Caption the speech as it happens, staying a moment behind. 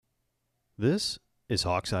This is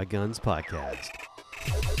Hawkseye Guns Podcast.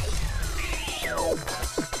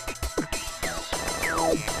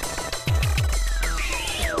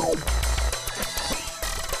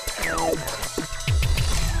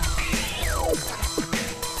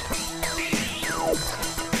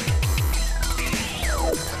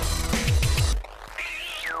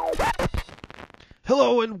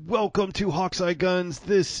 Hello and welcome to Hawkseye Guns.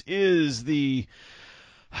 This is the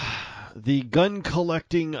Gun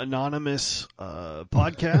Collecting Anonymous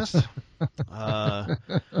podcast. I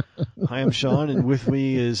am Sean, and with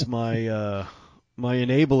me is my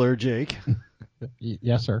enabler, Jake.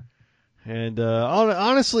 Yes, sir. And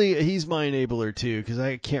honestly, he's my enabler too, because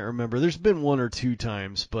I can't remember. There's been one or two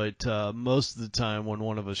times, but most of the time when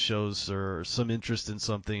one of us shows or some interest in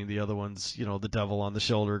something, the other one's, the devil on the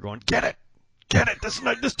shoulder going, "Get it! Get it!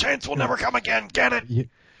 This chance will never come again! Get it!"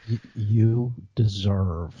 You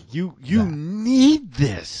deserve. You need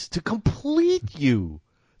this to complete you.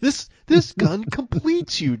 This gun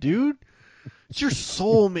completes you, dude. It's your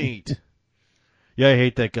soulmate. Yeah, I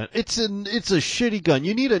hate that gun. It's a shitty gun.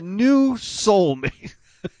 You need a new soulmate.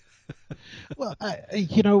 Well,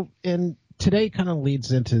 and today kind of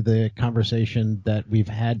leads into the conversation that we've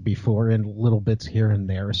had before in little bits here and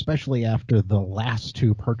there, especially after the last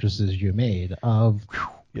two purchases you made of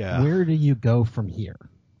where do you go from here?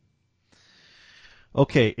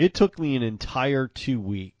 Okay, it took me an entire 2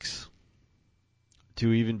 weeks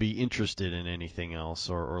to even be interested in anything else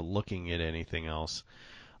or looking at anything else.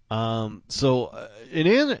 So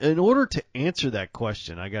in order to answer that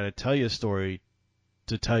question, I got to tell you a story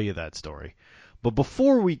to tell you that story. But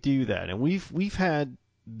before we do that, and we've had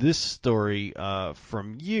this story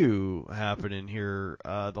from you happen in here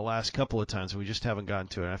the last couple of times, and we just haven't gotten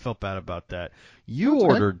to it. And I felt bad about that. You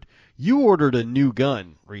ordered a new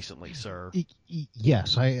gun recently, sir.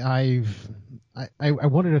 Yes, I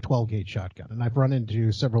wanted a 12-gauge shotgun, and I've run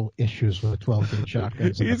into several issues with 12-gauge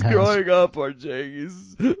shotguns. He's growing up, RJ.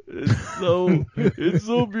 It's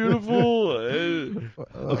so beautiful.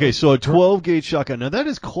 Okay, so a 12-gauge shotgun. Now that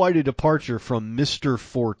is quite a departure from Mr.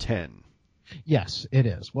 410. Yes, it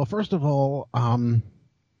is. Well, first of all,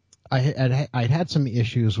 I'd had some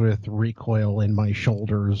issues with recoil in my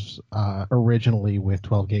shoulders originally with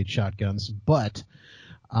 12-gauge shotguns, but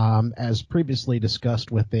as previously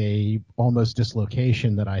discussed with a almost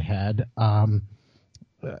dislocation that I had,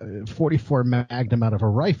 44 Magnum out of a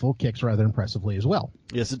rifle kicks rather impressively as well.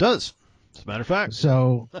 Yes, it does. As a matter of fact.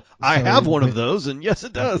 So I have one of those, and yes,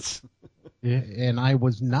 it does. And I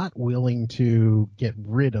was not willing to get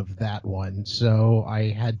rid of that one, so I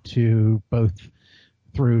had to, both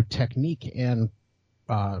through technique and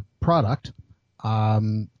product,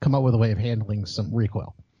 come up with a way of handling some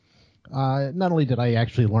recoil. Not only did I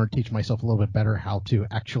actually teach myself a little bit better how to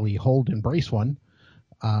actually hold and brace one,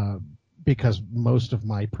 because most of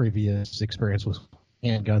my previous experience was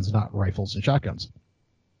handguns, not rifles and shotguns.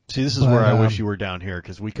 See, this is where I wish you were down here,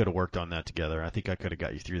 because we could have worked on that together. I think I could have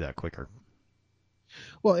got you through that quicker.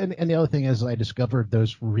 Well, and the other thing is I discovered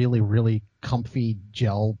those really, really comfy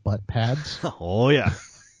gel butt pads. Oh, yeah.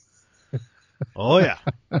 Oh, yeah.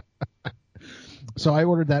 So I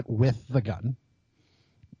ordered that with the gun.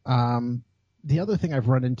 The other thing I've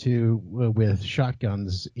run into with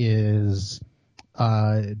shotguns is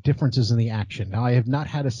differences in the action. Now, I have not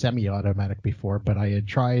had a semi-automatic before, but I had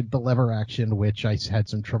tried the lever action, which I had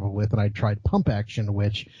some trouble with, and I tried pump action,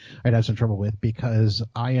 which I'd have some trouble with because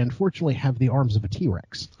I unfortunately have the arms of a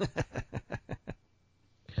T-Rex.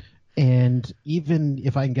 And even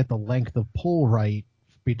if I can get the length of pull right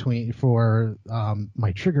for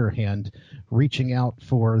my trigger hand, reaching out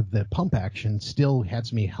for the pump action still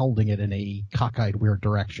has me holding it in a cockeyed weird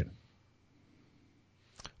direction.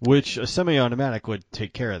 Which a semi-automatic would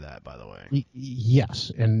take care of that, by the way.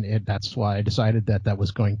 Yes, and that's why I decided that was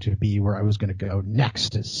going to be where I was going to go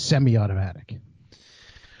next, is semi-automatic.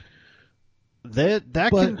 That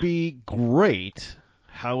can be great.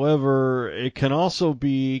 However, it can also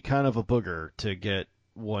be kind of a booger to get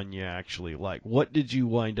one you actually like. What did you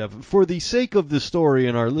wind up, for the sake of the story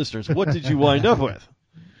and our listeners, what did you wind up with?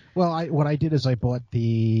 Well, what I did is I bought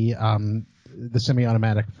the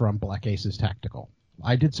semi-automatic from Black Aces Tactical.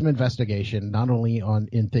 I did some investigation, not only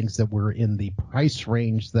in things that were in the price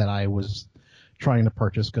range that I was trying to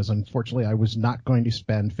purchase, because unfortunately I was not going to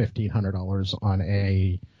spend $1,500 on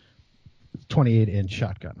a 28-inch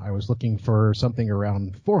shotgun. I was looking for something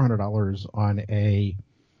around $400 on a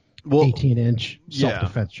 18-inch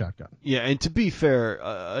self-defense shotgun. Yeah, and to be fair,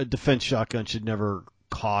 a defense shotgun should never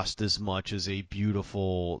cost as much as a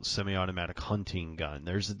beautiful semi-automatic hunting gun.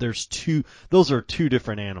 Those are two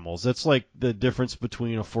different animals. That's like the difference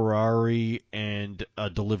between a Ferrari and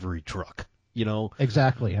a delivery truck. you know,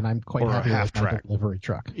 Exactly, and I'm quite or a happy half with my track. delivery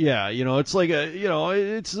truck. Yeah, it's like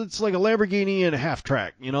it's like a Lamborghini and a half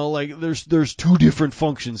track. Like there's two different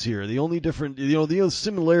functions here. The only different, the only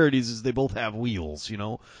similarities is they both have wheels.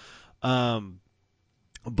 Um,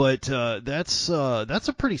 but that's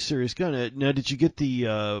a pretty serious gun. Now, did you get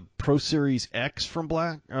the Pro Series X from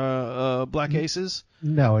Black Aces?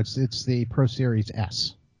 No, it's the Pro Series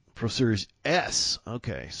S. Pro Series S.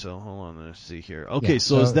 Okay, so hold on, let's see here. Okay, Yeah,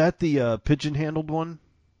 so is that the pigeon-handled one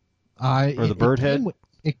or the bird head?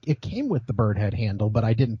 It came with the bird head handle, but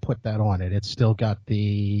I didn't put that on it. It's still got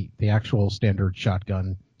the actual standard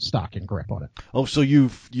shotgun stock and grip on it. Oh, so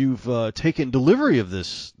you've taken delivery of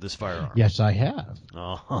this firearm? Yes, I have.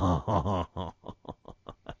 Oh.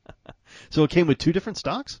 So it came with two different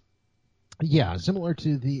stocks? Yeah, similar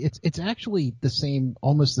to it's actually the same,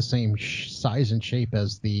 almost the same size and shape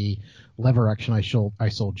as the lever action I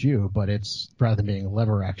sold you, but it's rather than being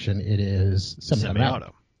lever action, it is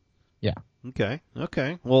semi-auto. Yeah.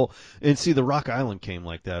 Okay. Well, and see, the Rock Island came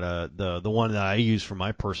like that. The one that I use for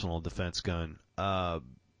my personal defense gun. Now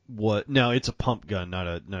it's a pump gun, not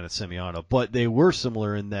a semi-auto, but they were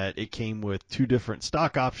similar in that it came with two different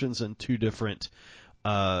stock options and two different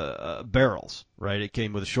barrels. Right? It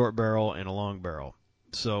came with a short barrel and a long barrel.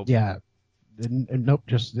 So yeah, nope,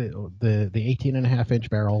 just the 18.5-inch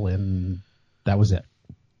barrel, and that was it.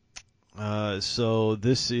 So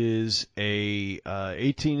this is a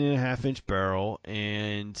 18.5-inch barrel,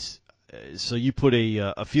 and so you put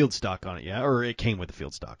a field stock on it, yeah, or it came with a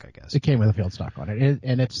field stock, I guess. It came with a field stock on it,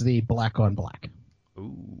 and it's the black on black.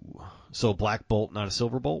 Ooh, so black bolt, not a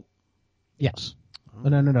silver bolt? Yes. Oh.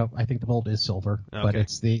 No. I think the bolt is silver, okay. But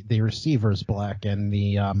it's the receiver's black and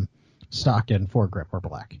the stock and foregrip are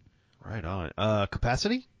black. Right on.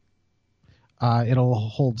 Capacity? It'll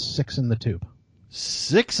hold 6 in the tube.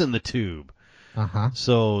 6 in the tube.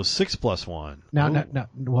 So 6 plus 1. No.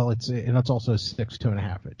 Well, it's also 6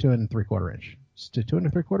 2.5, 2 3/4 inch. 2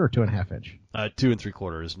 3/4 or 2.5 inch. 2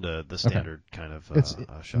 3/4 is the standard kind of. It's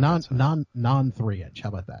non 3 inch. How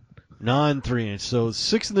about that? Non 3 inch. So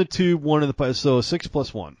 6 in the tube, 1 in the pipe. So 6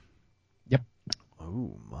 plus 1. Yep.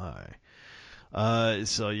 Oh my.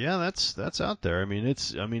 So yeah, that's out there. I mean,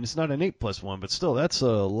 it's not an 8 plus 1, but still, that's a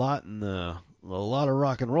lot of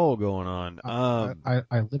rock and roll going on.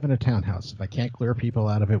 I live in a townhouse. If I can't clear people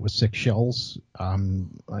out of it with 6 shells,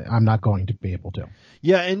 I'm not going to be able to.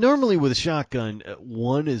 Yeah, and normally with a shotgun,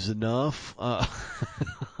 1 is enough.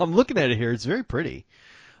 I'm looking at it here. It's very pretty.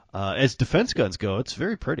 As defense guns go, it's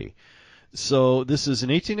very pretty. So this is an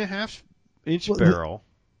 18.5-inch barrel.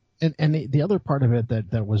 And the other part of it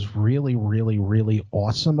that was really, really, really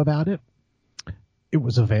awesome about it, it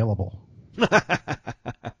was available.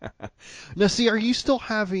 Now, see, are you still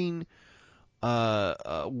having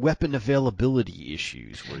weapon availability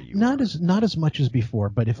issues where you not as much as before?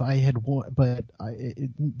 But if I had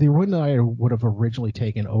the one that I would have originally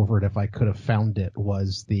taken over it if I could have found it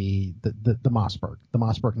was the Mossberg, the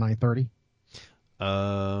Mossberg 930.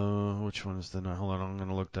 Which one is the? Hold on, I'm going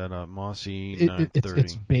to look that up. Mossy 930.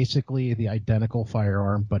 It's basically the identical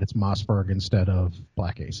firearm, but it's Mossberg instead of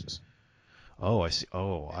Black Aces. Oh, I see.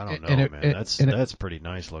 Oh, I don't know, man. That's pretty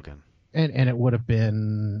nice looking. And it would have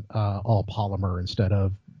been all polymer instead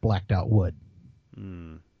of blacked out wood.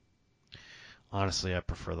 Honestly, I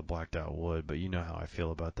prefer the blacked out wood, but you know how I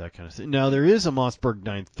feel about that kind of thing. Now, there is a Mossberg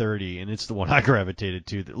 930, and it's the one I gravitated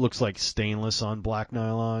to that looks like stainless on black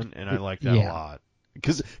nylon, and I like that a lot.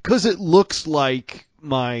 Because it looks like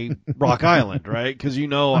my Rock Island, right? Because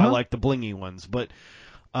I like the blingy ones, but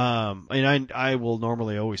and I will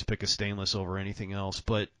normally always pick a stainless over anything else,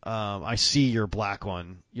 but I see your black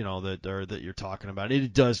one, that you're talking about.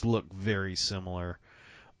 It does look very similar.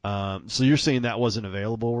 So you're saying that wasn't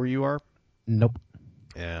available where you are? Nope.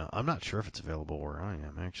 Yeah, I'm not sure if it's available where I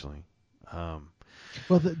am actually.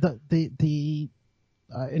 Well,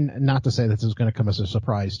 and not to say this is going to come as a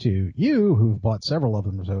surprise to you, who've bought several of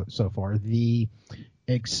them so far. The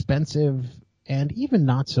expensive and even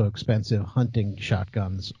not so expensive hunting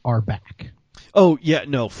shotguns are back. Oh yeah,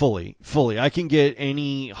 no, fully. I can get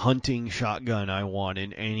any hunting shotgun I want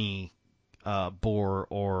in any bore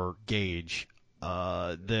or gauge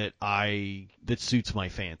that suits my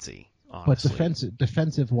fancy. Honestly. But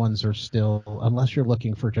defensive ones are still, unless you're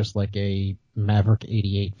looking for just like a Maverick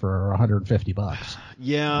 88 for $150.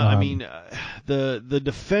 Yeah, I mean, the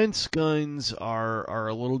defense guns are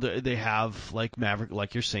a little. They have like Maverick,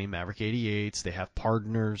 like you're saying, Maverick 88s. They have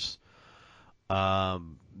Pardners.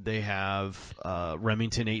 They have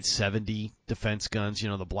Remington 870 defense guns.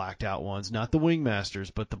 The blacked out ones, not the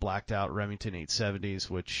Wingmasters, but the blacked out Remington 870s,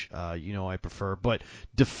 which I prefer. But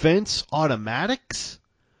defense automatics.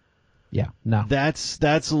 Yeah, no. That's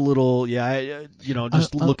a little, yeah.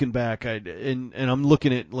 Just looking back, and I'm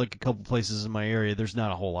looking at like a couple places in my area. There's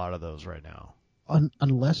not a whole lot of those right now.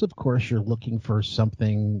 Unless, of course, you're looking for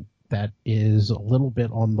something that is a little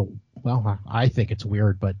bit on the, well, I think it's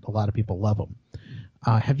weird, but a lot of people love them.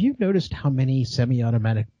 Have you noticed how many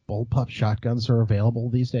semi-automatic bullpup shotguns are available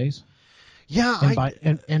these days? Yeah,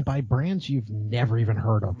 and by brands you've never even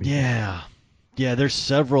heard of before. Yeah, there's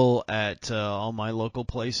several at all my local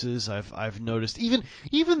places. I've noticed even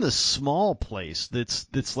the small place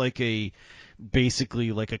that's like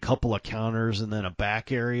basically like a couple of counters and then a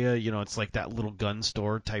back area. It's like that little gun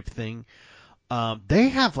store type thing. They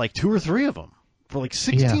have like two or three of them for like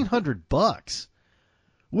 $1,600,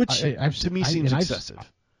 which to me seems excessive.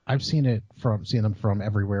 I've seen them from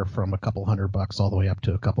everywhere from a couple $100 all the way up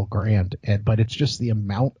to a couple grand, but it's just the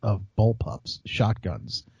amount of bullpups,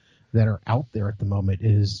 shotguns that are out there at the moment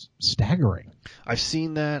is staggering. I've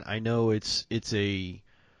seen that. I know it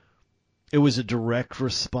was a direct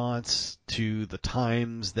response to the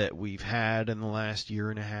times that we've had in the last year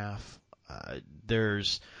and a half.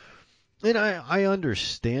 And I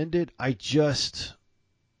understand it. I just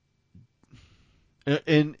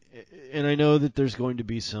and I know that there's going to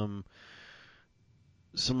be some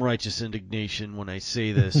righteous indignation when I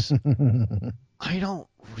say this. I don't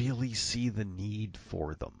really see the need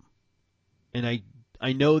for them. And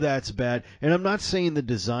I know that's bad. And I'm not saying the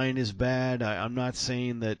design is bad. I'm not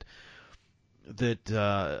saying that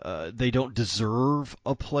they don't deserve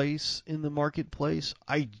a place in the marketplace.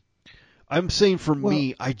 I'm saying for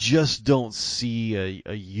me, I just don't see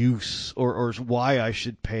a use or why I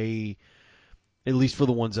should pay, at least for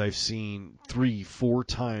the ones I've seen, 3-4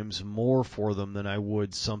 times more for them than I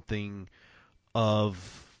would something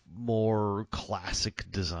of more classic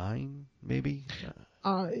design, maybe.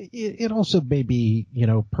 It also may be,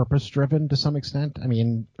 purpose driven to some extent. I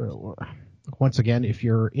mean, once again, if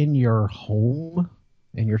you're in your home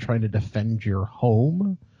and you're trying to defend your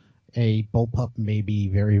home, a bullpup may be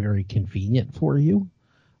very, very convenient for you.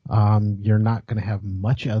 You're not going to have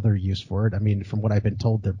much other use for it. I mean, from what I've been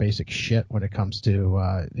told, they're basic shit when it comes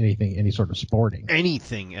to any sort of sporting.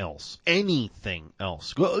 Anything else.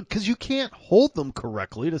 Because you can't hold them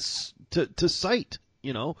correctly to sight,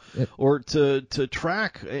 or to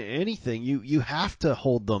track anything. You have to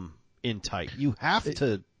hold them in tight. You have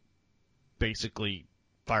to basically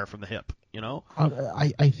fire from the hip,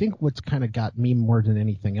 I think what's kind of got me more than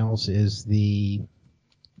anything else is the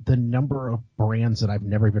number of brands that I've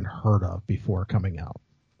never even heard of before coming out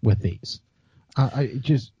with these.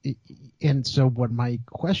 And so what my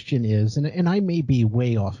question is, and I may be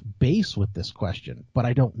way off base with this question, but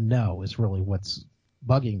I don't know, is really what's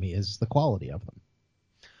bugging me, is the quality of them.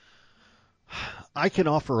 I can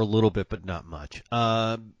offer a little bit, but not much.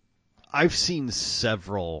 I've seen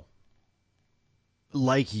several.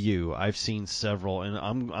 Like you, I've seen several, and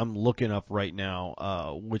I'm looking up right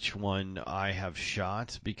now which one I have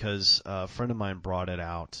shot, because a friend of mine brought it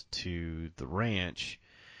out to the ranch,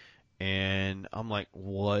 and I'm like,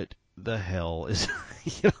 what the hell is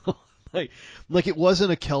like it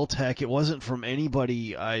wasn't a Kel-Tec, it wasn't from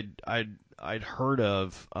anybody I'd heard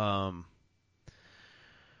of.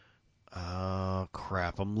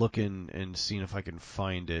 Crap, I'm looking and seeing if I can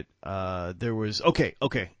find it. There was okay,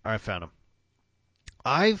 I found him.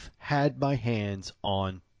 I've had my hands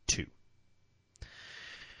on two.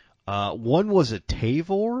 One was a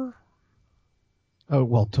Tavor. Oh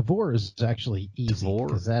well, Tavor is actually easy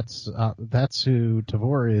because that's who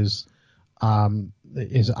Tavor is.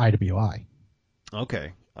 Is IWI.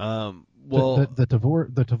 Okay. Well, the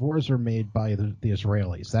Tavors are made by the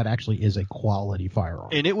Israelis. That actually is a quality firearm.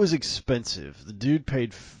 And it was expensive. The dude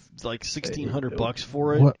paid like $1,600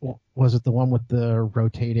 for it. What was it? The one with the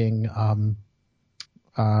rotating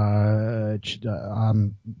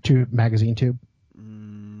magazine tube?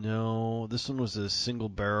 No, this one was a single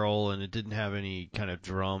barrel, and it didn't have any kind of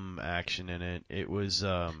drum action in it. It was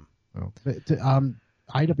IWI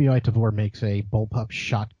Tavor makes a bullpup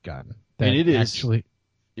shotgun that and it is actually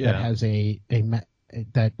that has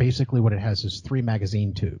that basically what it has is 3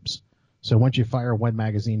 magazine tubes. So once you fire one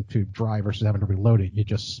magazine tube dry versus having to reload it, you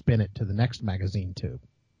just spin it to the next magazine tube.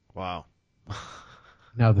 Wow.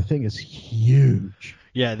 Now the thing is huge.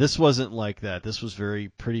 Yeah, this wasn't like that. This was very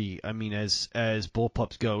pretty. I mean, as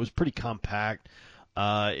bullpups go, it was pretty compact.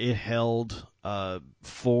 It held 4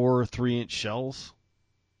 3-inch shells.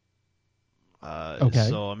 Okay.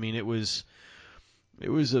 So I mean, it was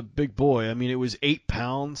a big boy. I mean, it was 8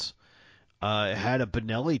 pounds. It had a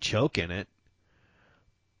Benelli choke in it,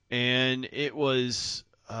 and it was.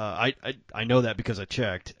 I know that because I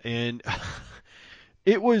checked, and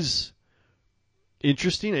it was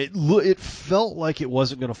interesting. It felt like it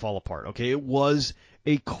wasn't going to fall apart. Okay, it was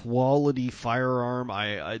a quality firearm.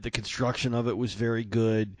 The construction of it was very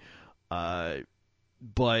good.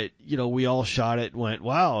 But we all shot it and went,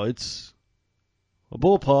 wow, it's a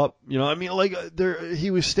bullpup. I mean, like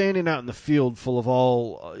he was standing out in the field full of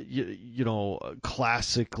all,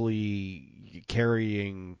 classically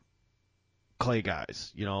carrying clay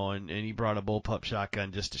guys, and he brought a bullpup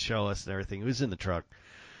shotgun just to show us and everything. It was in the truck.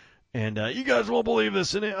 And you guys won't believe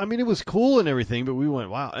this. And I mean, it was cool and everything, but we went,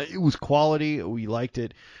 wow, it was quality. We liked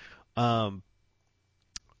it. About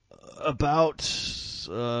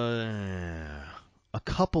a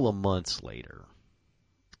couple of months later,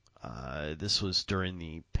 this was during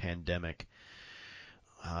the pandemic,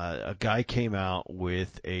 a guy came out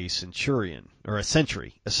with a Centurion, or a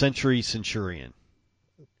Century Centurion.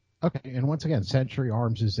 Okay, and once again, Century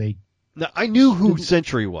Arms is a... Now, I knew who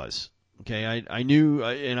Century was. Okay, I knew,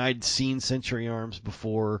 and I'd seen Century Arms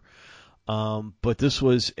before, but this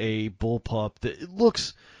was a bullpup that it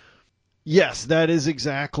looks. Yes, that is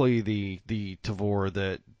exactly the Tavor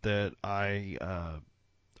that I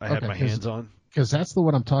had my hands on. Because that's the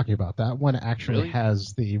one I'm talking about. That one actually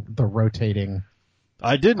has the rotating.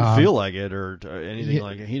 I didn't feel like it or anything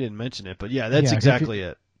like it. He didn't mention it, but yeah, that's exactly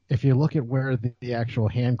it. If you look at where the actual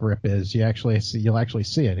hand grip is, you'll actually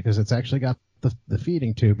see it because it's actually got the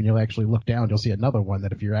feeding tube, and you'll actually look down, you'll see another one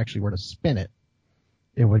that if you actually were to spin it,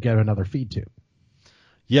 it would get another feed tube.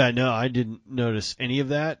 Yeah, no, I didn't notice any of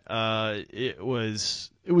that. It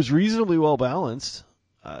was reasonably well balanced,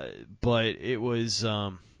 but it was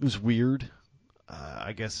weird.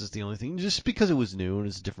 I guess is the only thing, just because it was new and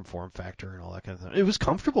it's a different form factor and all that kind of thing. It was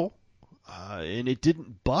comfortable, and it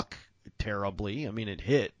didn't buck terribly. I mean, it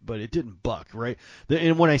hit, but it didn't buck, right?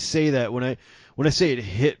 And when I say that, when I say it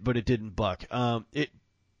hit, but it didn't buck, it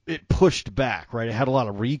pushed back, right? It had a lot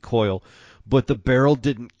of recoil, but the barrel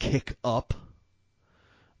didn't kick up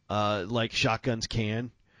like shotguns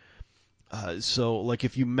can. So, like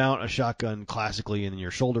if you mount a shotgun classically in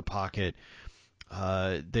your shoulder pocket,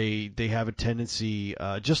 they have a tendency,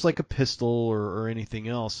 just like a pistol or anything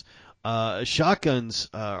else. Shotguns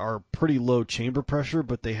are pretty low chamber pressure,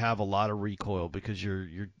 but they have a lot of recoil because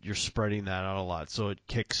you're spreading that out a lot, so it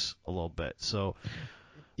kicks a little bit. So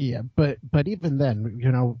yeah, but even then,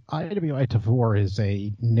 IWI Tavor is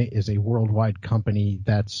a worldwide company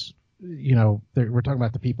that's we're talking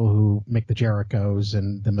about the people who make the Jerichos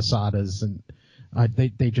and the Masadas, and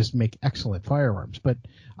they just make excellent firearms. But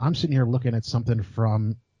I'm sitting here looking at something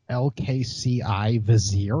from LKCI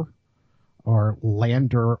Vizier or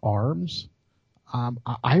Lander Arms.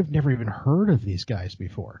 I've never even heard of these guys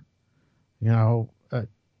before.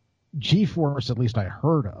 G-Force, at least I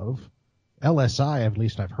heard of. LSI, at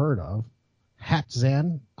least I've heard of.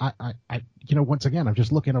 Hatzan, once again, I'm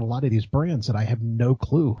just looking at a lot of these brands that I have no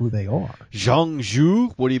clue who they are.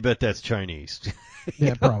 Zhangzhou? What do you bet that's Chinese?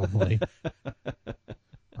 Yeah, probably.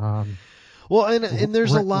 Well, and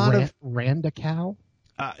there's a lot of Randacal.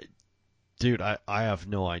 Dude, I have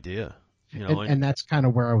no idea. And that's kind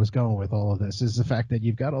of where I was going with all of this, is the fact that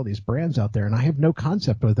you've got all these brands out there, and I have no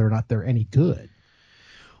concept whether or not they're any good.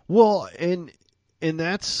 Well, and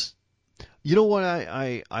that's, what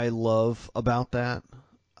I love about that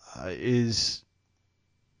is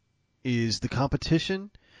the competition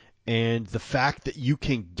and the fact that you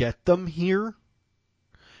can get them here,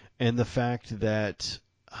 and the fact that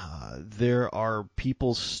there are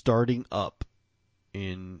people starting up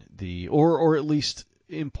in the or at least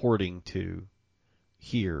importing to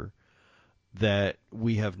here that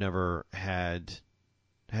we have never had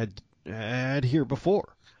here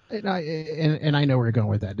before. And I know where you're going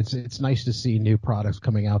with that. It's nice to see new products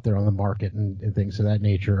coming out there on the market and things of that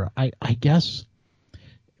nature. I guess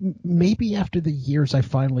maybe after the years I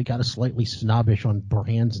finally got a slightly snobbish on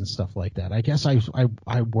brands and stuff like that. I guess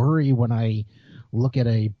I worry when I look at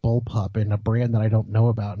a bullpup and a brand that I don't know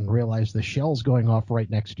about and realize the shell's going off right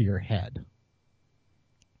next to your head.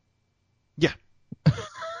 Yeah.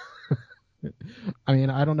 I mean,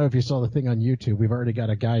 I don't know if you saw the thing on YouTube. We've already got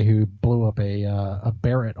a guy who blew up a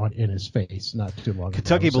Barrett in his face not too long ago.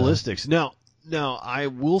 Kentucky Ballistics. Now, I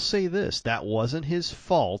will say this. That wasn't his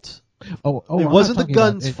fault. Oh, it wasn't the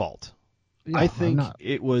gun's fault. Yeah, I think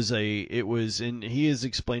it was, and he has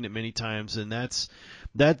explained it many times, and that's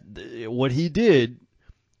what he did,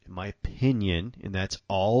 in my opinion, and that's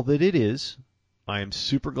all that it is. I am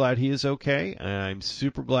super glad he is okay, and I'm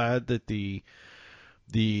super glad that he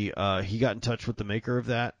got in touch with the maker of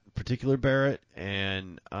that particular Barrett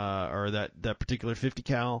and or that particular 50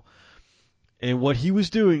 cal, and what he was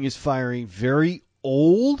doing is firing very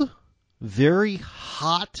old, very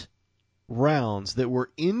hot rounds that were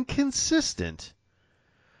inconsistent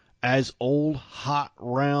as old hot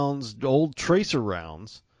rounds, old tracer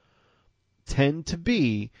rounds tend to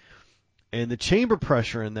be, and the chamber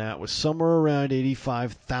pressure in that was somewhere around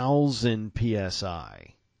 85,000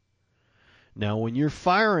 psi. Now, when you're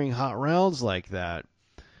firing hot rounds like that,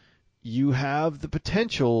 you have the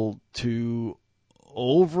potential to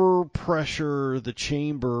overpressure the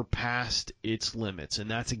chamber past its limits, and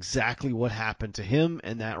that's exactly what happened to him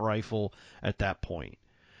and that rifle at that point.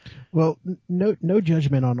 Well, no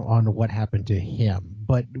judgment on what happened to him,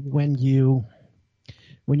 but when you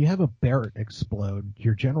have a Barrett explode,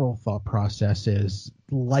 your general thought process is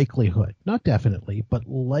likelihood, not definitely, but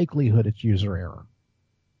likelihood it's user error.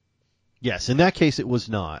 Yes, in that case it was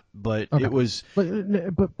not, but Okay. it was.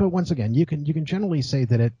 But once again, you can generally say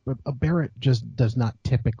that a Barrett just does not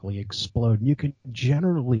typically explode. You can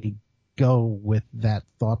generally go with that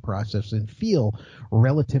thought process and feel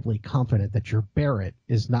relatively confident that your Barrett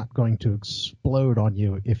is not going to explode on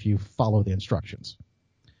you if you follow the instructions.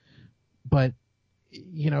 But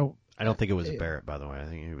I don't think it was a Barrett, by the way. I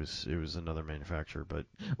think it was another manufacturer. But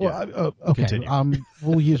okay. Continue.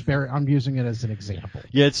 We'll use Barrett. I'm using it as an example.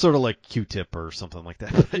 Yeah, it's sort of like Q-tip or something like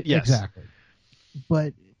that. But yes, exactly.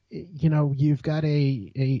 But you've got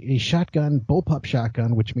a shotgun, bullpup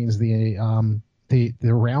shotgun, which means the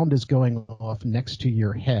round is going off next to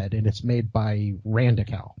your head, and it's made by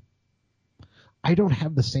Randekal. I don't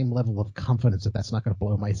have the same level of confidence that that's not going to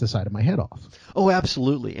blow the side of my head off. Oh,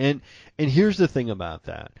 absolutely. And here's the thing about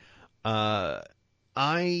that. I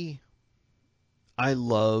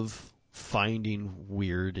love finding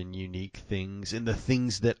weird and unique things in the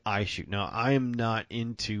things that I shoot. Now, I am not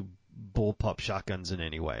into bullpup shotguns in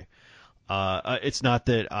any way. It's not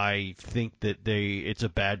that I think that it's a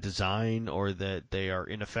bad design or that they are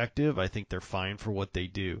ineffective. I think they're fine for what they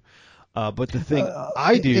do. But the thing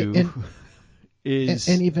I do is...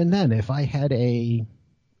 And even then, if I had a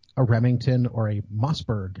Remington or a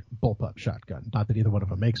Mossberg bullpup shotgun, not that either one of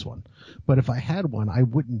them makes one, but if I had one, I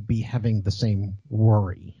wouldn't be having the same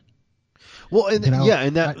worry. Well, and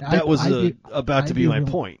that was about to be my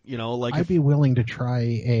point. I'd be willing to try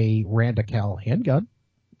a Randekal handgun.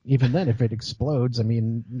 Even then, if it explodes, I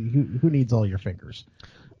mean, who needs all your fingers?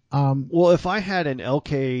 Well, if I had an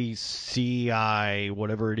LKCI,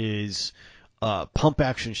 whatever it is, pump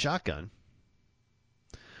action shotgun,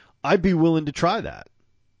 I'd be willing to try that.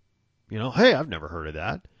 Hey, I've never heard of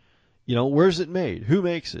that. Where's it made? Who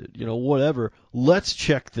makes it? Whatever. Let's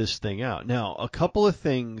check this thing out. Now, a couple of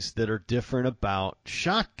things that are different about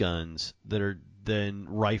shotguns than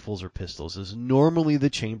rifles or pistols is normally the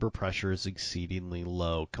chamber pressure is exceedingly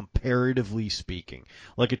low, comparatively speaking.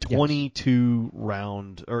 Like a 22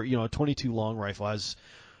 round or a 22 long rifle has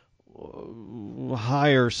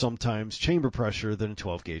higher sometimes chamber pressure than a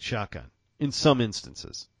 12 gauge shotgun in some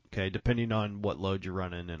instances. Okay, depending on what load you're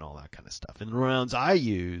running and all that kind of stuff. And the rounds I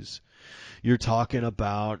use, you're talking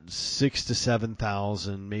about 6,000 to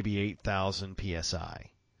 7,000, maybe 8,000 psi.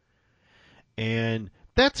 And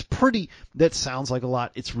that sounds like a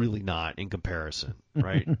lot. It's really not in comparison,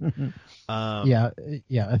 right? A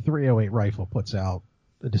 308 rifle puts out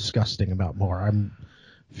a disgusting amount more. I'm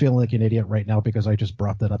feeling like an idiot right now because I just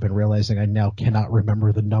brought that up and realizing I now cannot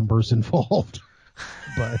remember the numbers involved.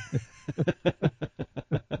 But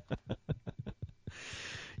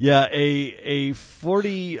yeah, a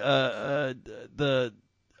 40 let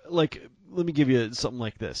me give you something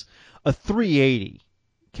like this. A 380,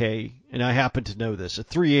 okay, and I happen to know this. A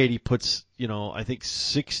 380 puts, I think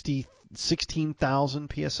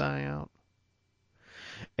 16,000 psi out.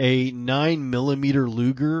 A 9mm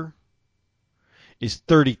Luger is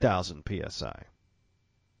 30,000 psi.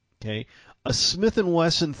 Okay, a Smith &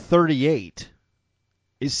 Wesson 38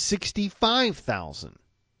 is 65,000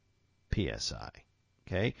 psi.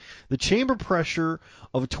 Okay, the chamber pressure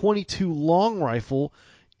of a 22 long rifle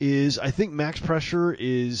is, I think, max pressure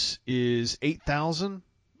is 8,000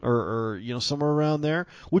 or somewhere around there,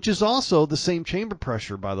 which is also the same chamber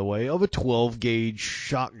pressure, by the way, of a 12 gauge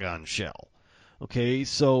shotgun shell. Okay,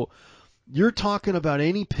 so you're talking about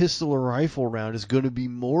any pistol or rifle round is going to be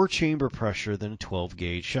more chamber pressure than a 12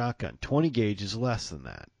 gauge shotgun. 20 gauge is less than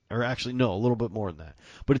that. Or actually, no, a little bit more than that.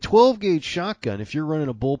 But a 12 gauge shotgun, if you're running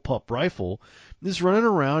a bullpup rifle, is running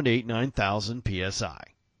around 8,000 to 9,000 psi,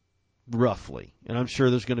 roughly. And I'm sure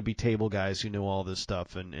there's going to be table guys who know all this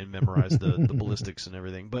stuff and memorize the ballistics and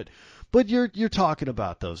everything. But you're talking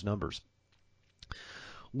about those numbers,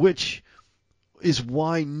 which is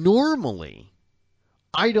why normally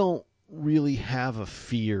I don't really have a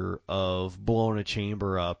fear of blowing a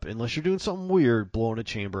chamber up unless you're doing something weird, blowing a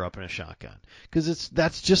chamber up in a shotgun, because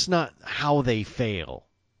that's just not how they fail.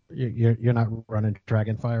 You're not running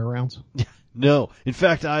Dragonfire rounds? No. In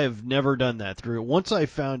fact, I have never done that through. Once I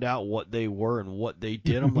found out what they were and what they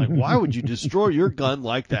did, I'm like, why would you destroy your gun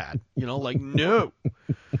like that? Like, no.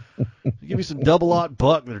 Give me some double-aught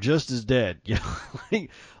buck, they're just as dead.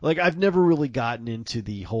 Like I've never really gotten into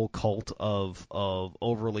the whole cult of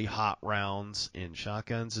overly hot rounds in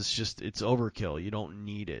shotguns. It's overkill. You don't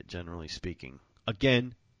need it, generally speaking.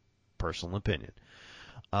 Again, personal opinion.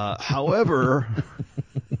 However,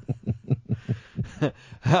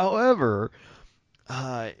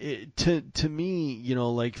 to me,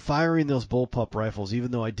 like firing those bullpup rifles,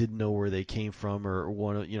 even though I didn't know where they came from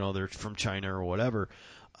or they're from China or whatever,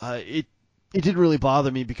 it didn't really bother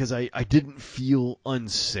me because I didn't feel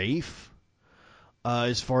unsafe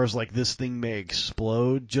as far as like this thing may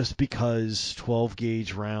explode, just because 12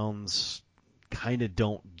 gauge rounds kind of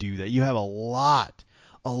don't do that. You have a lot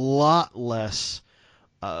less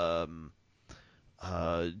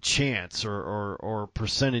chance or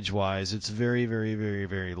percentage wise, it's very, very, very,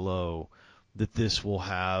 very low that this will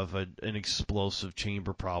have an explosive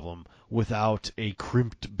chamber problem without a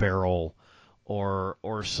crimped barrel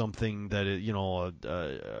or something that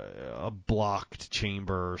a blocked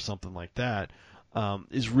chamber or something like that.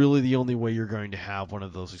 Is really the only way you're going to have one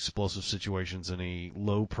of those explosive situations in a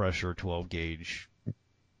low pressure 12 gauge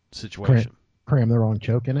situation. Cram the wrong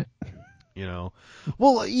choke in it.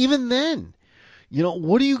 Well, even then,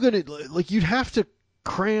 what are you going to, like, you'd have to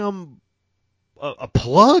cram a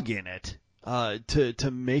plug in it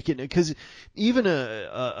to make it, because even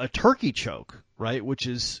a turkey choke, right, which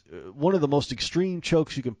is one of the most extreme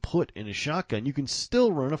chokes you can put in a shotgun, you can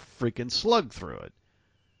still run a freaking slug through it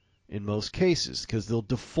in most cases because they'll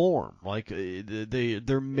deform. Like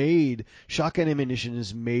they're made, shotgun ammunition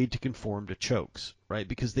is made to conform to chokes, right,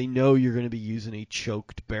 because they know you're going to be using a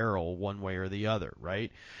choked barrel one way or the other,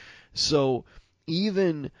 right? So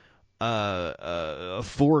even a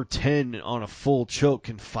 410 on a full choke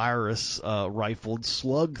can fire a rifled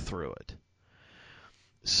slug through it.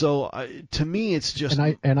 So to me, it's just.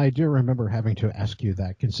 And I do remember having to ask you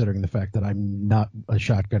that, considering the fact that I'm not a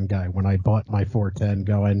shotgun guy. When I bought my 410,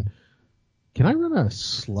 going, can I run a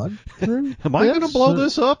slug through? Am I going to blow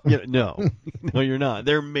this up? No, no, you're not.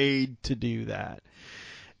 They're made to do that,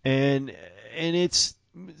 and it's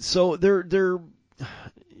so they're.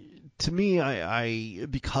 To me, I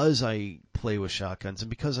because I play with shotguns and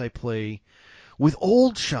because I play with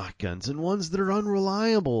old shotguns and ones that are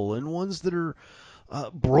unreliable and ones that are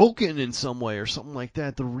broken in some way or something like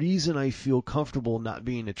that, the reason I feel comfortable not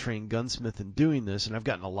being a trained gunsmith and doing this, and I've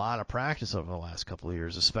gotten a lot of practice over the last couple of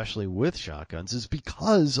years, especially with shotguns, is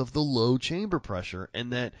because of the low chamber pressure,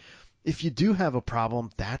 and that if you do have a problem,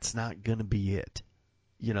 that's not going to be it.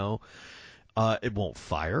 It won't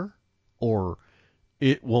fire, or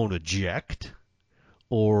it won't eject,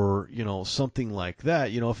 or something like that.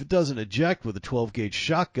 If it doesn't eject with a 12 gauge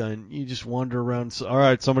shotgun, you just wander around. All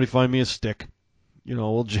right, somebody find me a stick.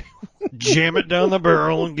 We'll jam it down the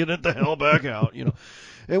barrel and get it the hell back out.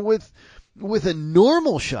 And with a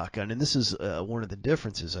normal shotgun, and this is one of the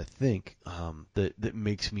differences I think that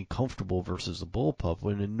makes me comfortable versus a bullpup.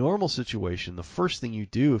 In a normal situation, the first thing you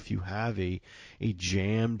do if you have a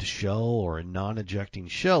jammed shell or a non-ejecting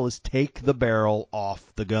shell is take the barrel off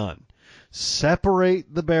the gun,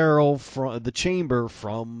 separate the barrel from the chamber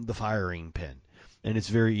from the firing pin. And it's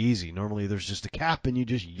very easy. Normally there's just a cap and you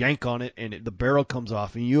just yank on it and the barrel comes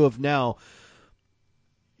off, and you have now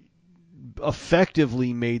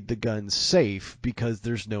effectively made the gun safe because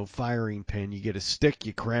there's no firing pin. You get a stick,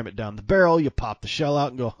 you cram it down the barrel, you pop the shell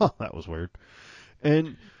out and go, that was weird.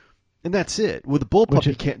 And that's it. With a bullpup,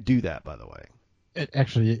 you can't do that, by the way.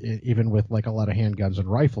 Even with like a lot of handguns and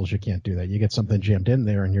rifles, you can't do that. You get something jammed in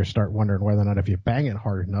there and you start wondering whether or not if you bang it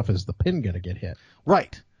hard enough, is the pin going to get hit?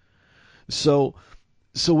 Right. So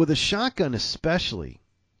with a shotgun especially,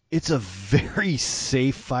 it's a very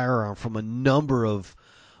safe firearm from a number of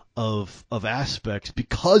aspects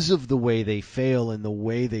because of the way they fail and the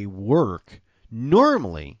way they work.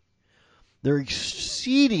 Normally, they're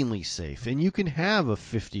exceedingly safe, and you can have a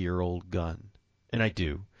 50-year-old gun, and I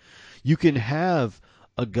do. You can have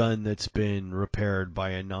a gun that's been repaired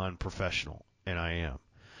by a non-professional, and I am.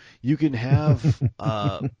 You can have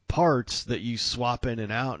parts that you swap in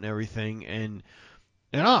and out and everything, and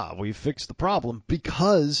we fixed the problem,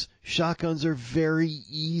 because shotguns are very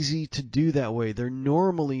easy to do that way. They're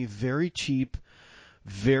normally very cheap,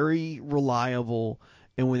 very reliable,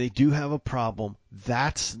 and when they do have a problem,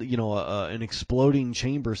 that's, an exploding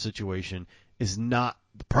chamber situation is not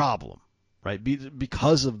the problem, right?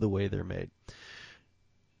 Because of the way they're made.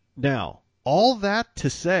 Now, all that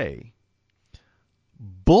to say,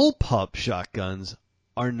 bullpup shotguns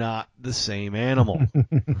are not the same animal.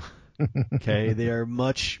 Okay, they are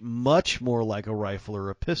much, much more like a rifle or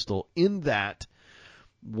a pistol in that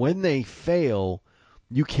when they fail,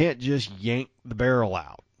 you can't just yank the barrel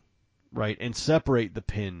out, right, and separate the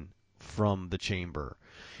pin from the chamber.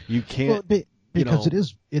 You can't,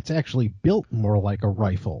 because it's actually built more like a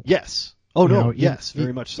rifle. Yes. Oh, no, yes,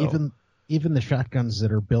 very much so. Even the shotguns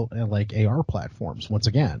that are built like AR platforms, once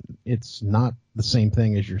again, it's not the same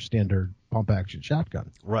thing as your standard pump-action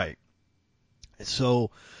shotgun. Right.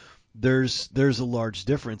 So there's a large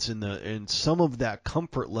difference and some of that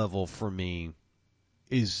comfort level for me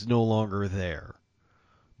is no longer there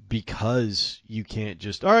because you can't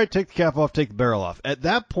just, all right, take the cap off, take the barrel off. At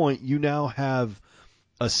that point, you now have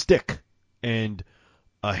a stick and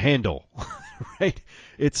a handle, right?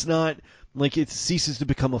 It's not like it ceases to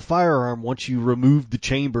become a firearm once you remove the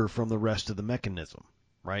chamber from the rest of the mechanism,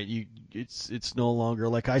 right? It's no longer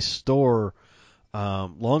like I store,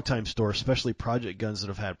 long-time store, especially project guns that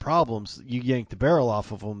have had problems. You yank the barrel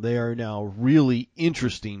off of them, they are now really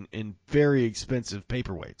interesting and very expensive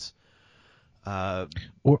paperweights.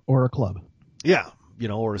 Or a club. Yeah,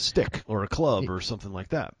 or a stick or a club or something like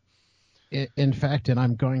that. In fact, and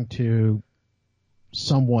I'm going to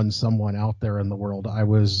someone out there in the world. I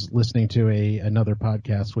was listening to another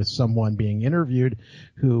podcast with someone being interviewed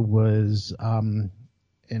who was, and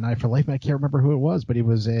for life I can't remember who it was, but he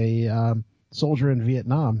was a soldier in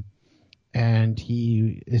Vietnam, and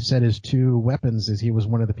he said his two weapons is he was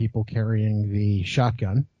one of the people carrying the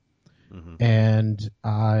shotgun, and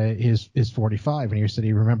his 45, and he said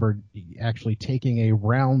he remembered actually taking a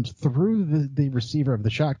round through the receiver of the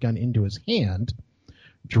shotgun into his hand,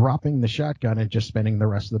 dropping the shotgun and just spending the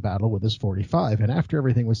rest of the battle with his 45. And after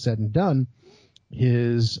everything was said and done,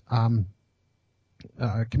 his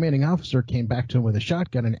commanding officer came back to him with a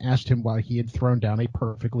shotgun and asked him why he had thrown down a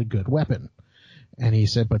perfectly good weapon. And he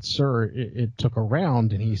said, but sir, it took a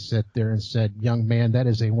round. And he sat there and said, young man, that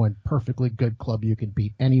is a one perfectly good club you can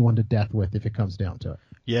beat anyone to death with if it comes down to it.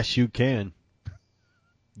 Yes, you can.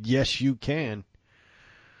 Yes, you can.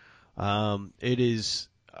 It is...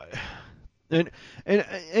 And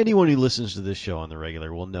anyone who listens to this show on the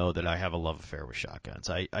regular will know that I have a love affair with shotguns.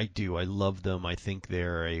 I do. I love them. I think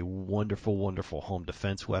they're a wonderful, wonderful home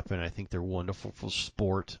defense weapon. I think they're wonderful for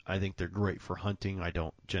sport. I think they're great for hunting. I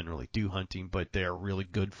don't generally do hunting, but they're really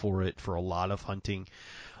good for it, for a lot of hunting.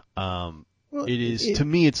 To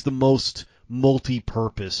me, it's the most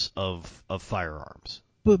multi-purpose of firearms.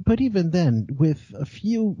 But even then, with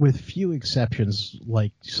few exceptions,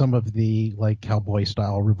 like some of the cowboy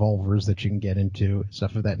style revolvers that you can get into,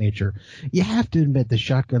 stuff of that nature, you have to admit the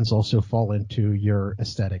shotguns also fall into your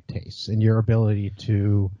aesthetic tastes and your ability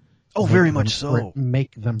to very much so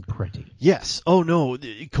make them pretty. Yes. Oh no,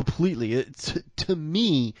 completely. To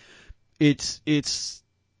me, it's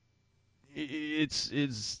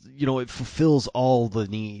it fulfills all the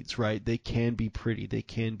needs, right? They can be pretty, they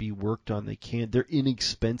can be worked on, they're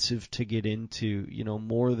inexpensive to get into,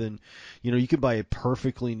 more than, you can buy a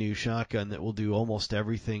perfectly new shotgun that will do almost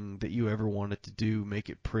everything that you ever want it to do, make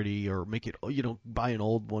it pretty, or make it, buy an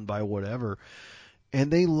old one, buy whatever, and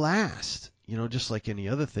they last, just like any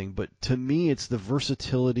other thing. But to me, it's the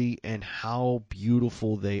versatility and how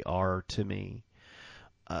beautiful they are to me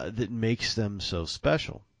that makes them so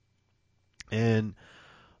special. And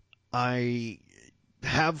I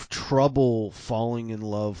have trouble falling in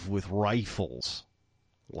love with rifles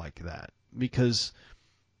like that because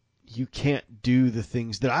you can't do the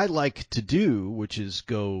things that I like to do, which is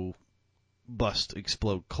go bust,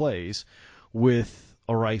 explode clays with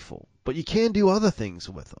a rifle. But you can do other things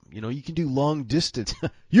with them. You can do long distance.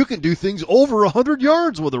 You can do things over 100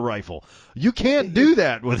 yards with a rifle. You can't do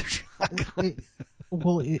that with a shotgun.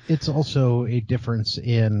 It's also a difference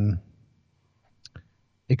in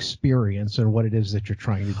experience and what it is that you're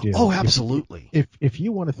trying to do. Oh, absolutely. If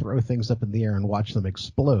you want to throw things up in the air and watch them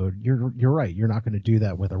explode, you're right. You're not going to do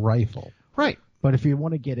that with a rifle. Right. But if you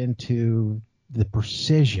want to get into the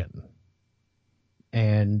precision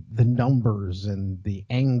and the numbers and the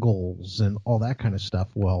angles and all that kind of stuff,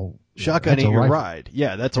 shotgun ain't your ride.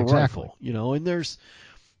 Yeah, that's a exactly. rifle. And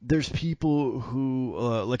there's people who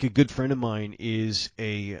like a good friend of mine is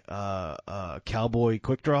a cowboy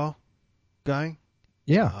quick draw guy.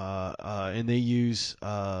 Yeah. And they use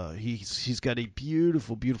he's got a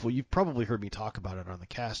beautiful, you've probably heard me talk about it on the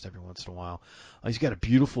cast every once in a while. He's got a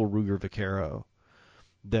beautiful Ruger Vaquero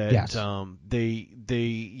that yes. They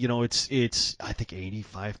it's I think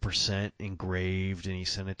 85% engraved, and he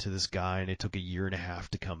sent it to this guy, and it took a year and a half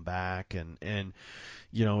to come back, and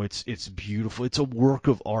it's beautiful. It's a work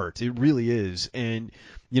of art. It really is. And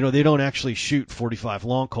they don't actually shoot 45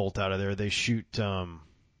 long Colt out of there. They shoot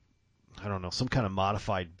I don't know, some kind of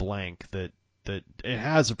modified blank that it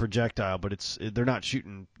has a projectile, but they're not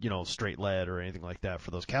shooting, straight lead or anything like that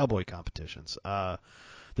for those cowboy competitions.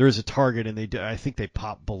 There is a target, and I think they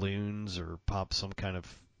pop balloons or pop some kind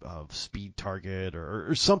of speed target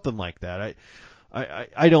or something like that.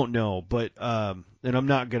 I don't know, but and I'm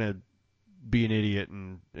not gonna be an idiot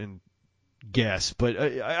and guess, but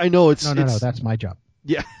I know it's no, that's my job.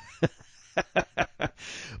 Yeah.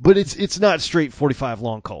 But it's not straight 45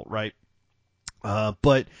 long Colt, right?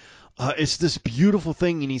 But it's this beautiful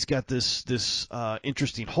thing, and he's got this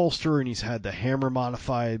interesting holster, and he's had the hammer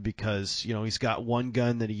modified because he's got one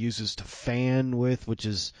gun that he uses to fan with, which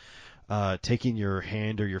is taking your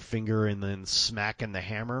hand or your finger and then smacking the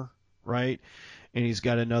hammer, right? And he's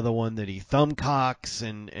got another one that he thumb cocks,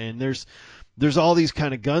 and there's all these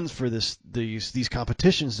kind of guns for these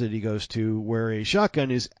competitions that he goes to where a shotgun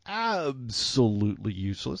is absolutely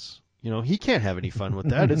useless. He can't have any fun with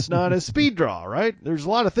that. It's not a speed draw, right? There's a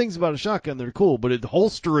lot of things about a shotgun that are cool, but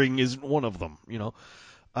holstering isn't one of them,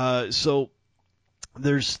 So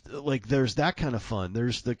there's that kind of fun.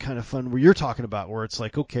 There's the kind of fun where you're talking about where it's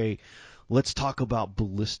like, okay, let's talk about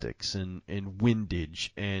ballistics and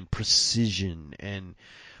windage and precision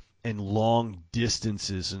and long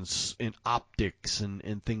distances and optics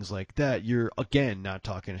and things like that. You're, again, not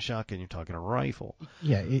talking a shotgun, you're talking a rifle.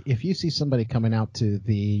 Yeah, if you see somebody coming out to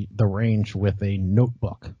the range with a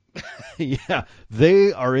notebook. Yeah,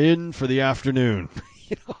 they are in for the afternoon.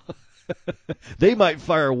 They might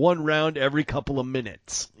fire one round every couple of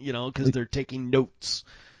minutes, because they're taking notes.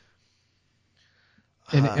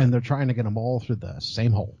 And they're trying to get them all through the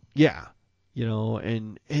same hole. Yeah,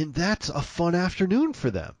 and that's a fun afternoon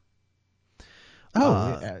for them.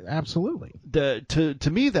 Oh, absolutely.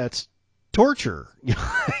 To me, that's torture.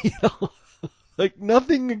 Like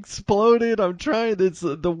nothing exploded. I'm trying. It's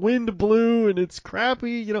the wind blew and it's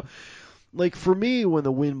crappy. Like for me, when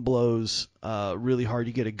the wind blows really hard,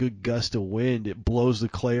 you get a good gust of wind. It blows the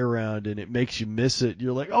clay around and it makes you miss it.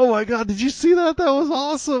 You're like, oh my god, did you see that? That was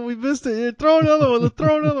awesome. We missed it. Throw another one.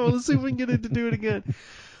 Throw another one. Let's see if we can get it to do it again.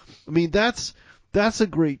 I mean, that's a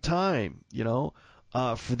great time.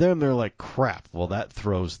 For them, they're like, crap, well, that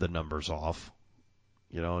throws the numbers off.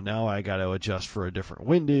 Now I got to adjust for a different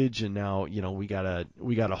windage, and now, we got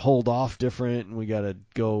to hold off different, and we got to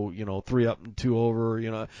go, 3 up and 2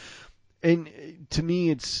 over, And to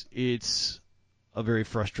me, it's a very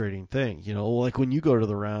frustrating thing. Like when you go to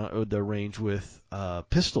the range with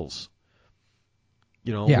pistols,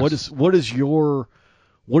 Yes. what is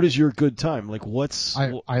your good time? Like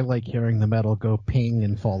I like hearing the metal go ping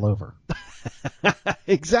and fall over.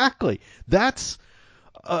 Exactly. That's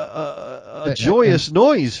a joyous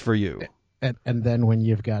noise for you. And then when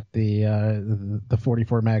you've got the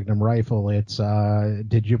 44 Magnum rifle, it's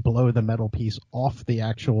did you blow the metal piece off the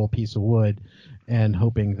actual piece of wood, and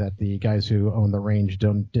hoping that the guys who own the range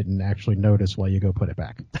didn't actually notice while you go put it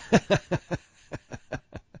back.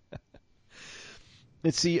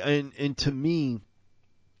 And see, and to me,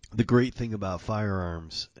 the great thing about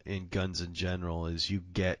firearms and guns in general is you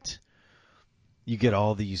get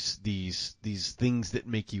all these things that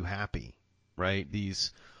make you happy, right?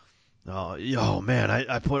 These, oh man,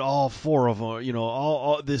 I put all 4 of them,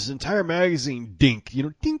 all this entire magazine, dink,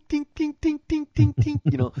 dink, dink, dink, dink, dink, dink,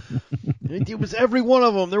 dink, it was every one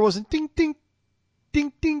of them. There wasn't dink, dink,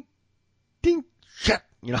 dink, dink, dink, shut,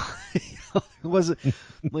 it wasn't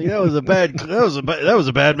like that was a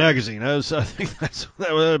bad magazine. I think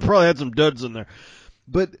that probably had some duds in there,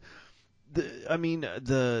 but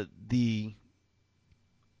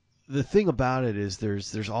the thing about it is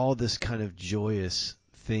there's all this kind of joyous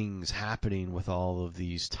things happening with all of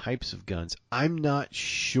these types of guns. I'm not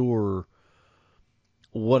sure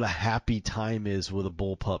what a happy time is with a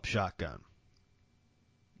bullpup shotgun.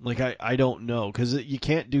 Like I don't know, because you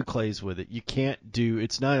can't do clays with it. You can't do,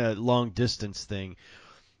 it's not a long distance thing.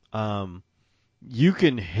 You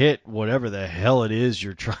can hit whatever the hell it is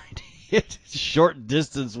you're trying to hit short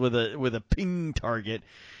distance with a ping target,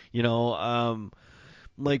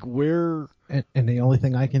 like where. And the only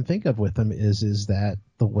thing I can think of with them is that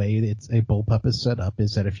the way a bullpup is set up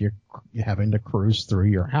is that if you're having to cruise through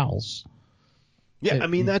your house. Yeah,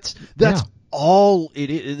 that's all it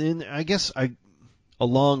is. And I guess a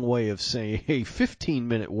long way of saying, a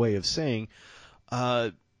 15-minute way of saying,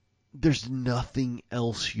 there's nothing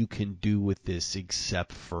else you can do with this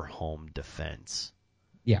except for home defense.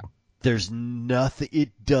 Yeah. There's nothing,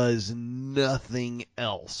 it does nothing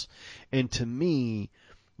else. And to me,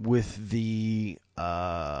 with the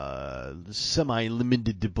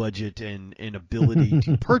semi-limited budget and ability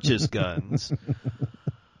to purchase guns,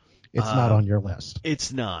 it's not on your list.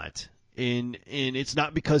 It's not. and it's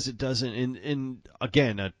not because it doesn't. And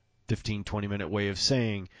again, a 15-20 minute way of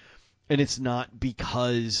saying, and it's not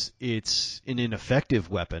because it's an ineffective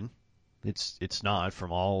weapon. It's not,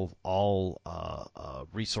 from all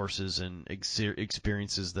resources and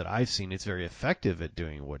experiences that I've seen. It's very effective at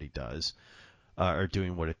doing what he does, or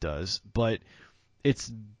doing what it does. But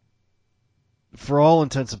it's, for all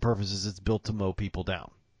intents and purposes, it's built to mow people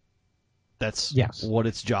down. That's what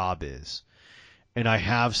its job is. And I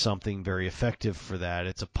have something very effective for that.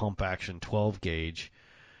 It's a pump action 12 gauge,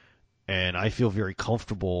 and I feel very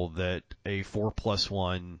comfortable that a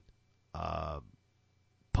 4+1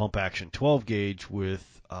 pump action 12 gauge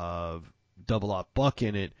with double aught buck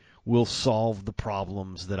in it will solve the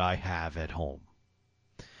problems that I have at home.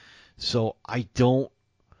 So I don't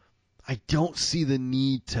see the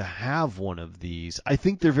need to have one of these. I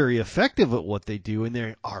think they're very effective at what they do, and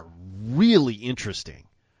they are really interesting.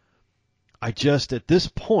 I just, at this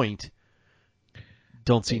point,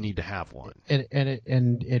 don't see a need to have one. And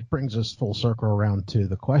it brings us full circle around to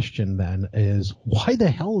the question then is, why the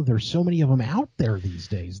hell are there so many of them out there these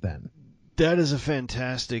days then? That is a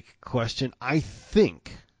fantastic question. I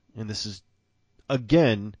think, and this is,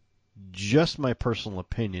 again, just my personal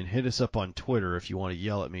opinion. Hit us up on Twitter if you want to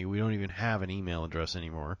yell at me. We don't even have an email address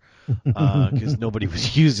anymore because nobody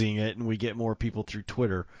was using it, and we get more people through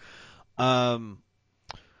Twitter.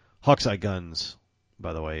 Hawkeye Guns,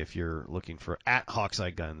 by the way, if you're looking for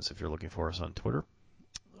 @Hawkeye Guns, if you're looking for us on Twitter,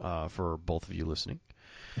 for both of you listening.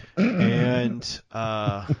 And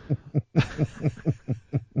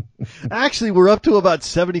actually, we're up to about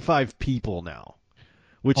 75 people now,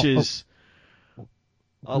 which is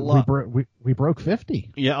a lot. We broke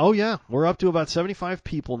 50. Yeah. Oh, yeah. We're up to about 75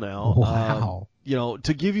 people now. Wow.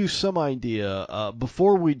 To give you some idea,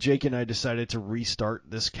 before Jake and I decided to restart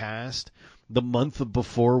this cast, the month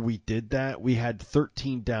before we did that, we had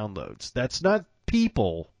 13 downloads. That's not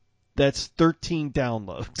people. That's 13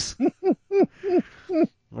 downloads.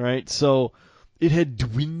 Right? So it had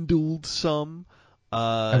dwindled some.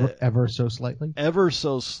 Ever so slightly? Ever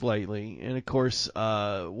so slightly. And, of course,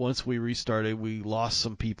 once we restarted, we lost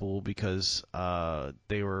some people because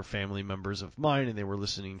they were family members of mine, and they were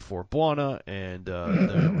listening for Buana, and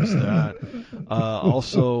there was that.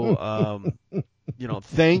 Also,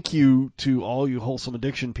 thank you to all you Wholesome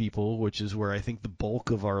Addiction people, which is where I think the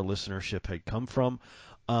bulk of our listenership had come from.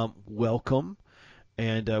 Welcome.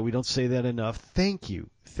 And we don't say that enough. Thank you.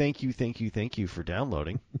 Thank you for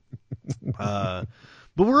downloading. But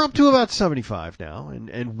we're up to about 75 now,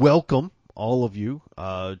 and welcome all of you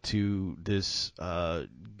to this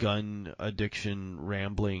gun addiction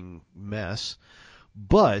rambling mess.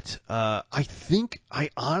 But I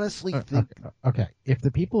honestly think... Okay, if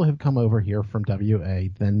the people have come over here from WA,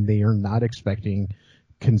 then they are not expecting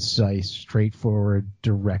concise, straightforward,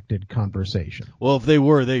 directed conversation. Well, if they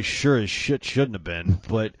were, they sure as shit shouldn't have been.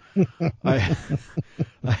 But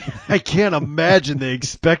I can't imagine they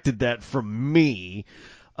expected that from me.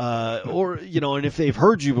 And if they've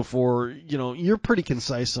heard you before, you're pretty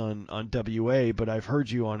concise on WA, but I've heard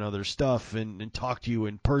you on other stuff and talked to you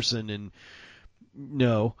in person, and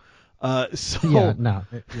no. I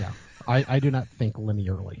do not think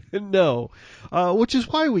linearly. No, which is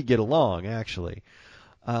why we get along, actually.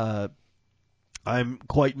 I'm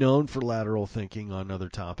quite known for lateral thinking on other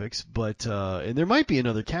topics, but and there might be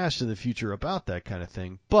another cast in the future about that kind of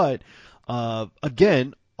thing. But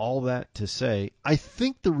again, all that to say, I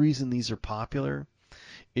think the reason these are popular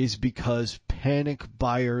is because panic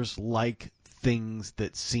buyers like things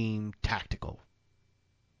that seem tactical.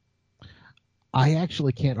 I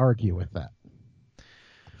actually can't argue with that.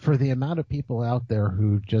 For the amount of people out there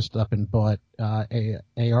who just up and bought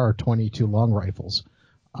AR-22 long rifles,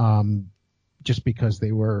 just because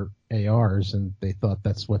they were ARs and they thought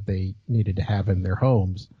that's what they needed to have in their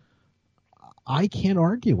homes, I can't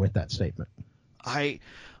argue with that statement. I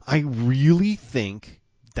really think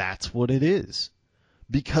that's what it is,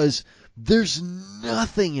 because there's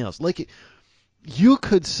nothing else. Like, you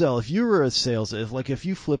could sell, if you were a if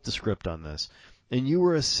you flipped the script on this and you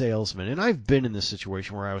were a salesman, and I've been in this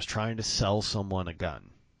situation where I was trying to sell someone a gun,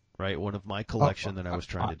 right? One of my collection that I was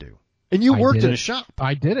trying to do. And you worked in a shop.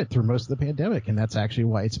 I did it through most of the pandemic, and that's actually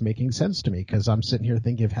why it's making sense to me, because I'm sitting here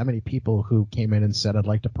thinking of how many people who came in and said, I'd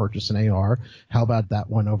like to purchase an AR. How about that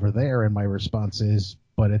one over there? And my response is,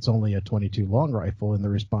 but it's only a 22 long rifle. And the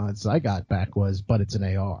response I got back was, but it's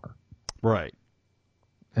an AR. Right.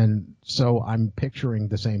 And so I'm picturing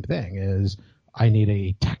the same thing, is I need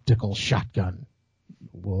a tactical shotgun.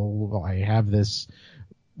 Well, I have this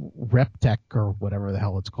RepTech or whatever the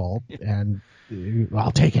hell it's called, and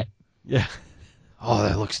I'll take it. Yeah.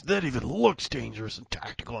 that even looks dangerous and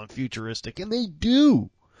tactical and futuristic, and they do.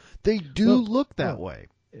 They do look that way.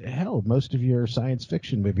 Hell, most of your science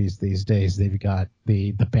fiction movies these days, they've got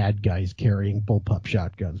the bad guys carrying bullpup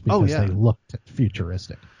shotguns because they look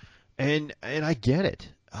futuristic. And I get it.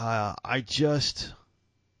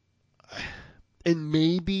 And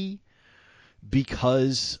maybe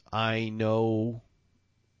because I know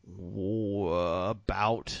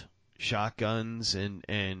about shotguns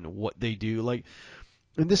and what they do, like,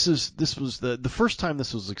 and this was the first time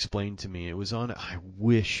this was explained to me. It was on, I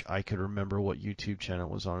wish I could remember what YouTube channel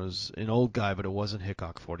it was on. It was an old guy, but it wasn't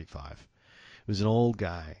Hickok 45. It was an old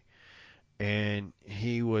guy, and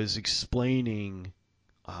he was explaining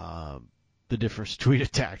the difference between a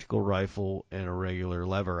tactical rifle and a regular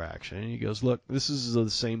lever action. And he goes, look, this is the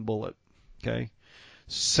same bullet, okay?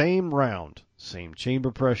 Same round, same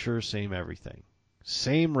chamber pressure, same everything.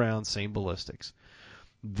 Same round, same ballistics.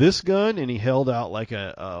 This gun, and he held out like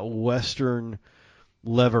a Western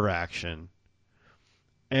lever action.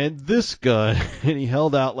 And this gun, and he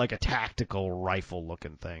held out like a tactical rifle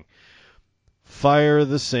looking thing. Fire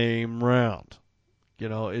the same round. You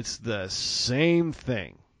know, it's the same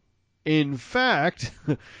thing. In fact,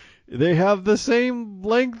 they have the same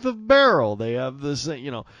length of barrel. They have the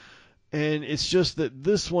same, and it's just that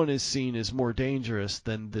this one is seen as more dangerous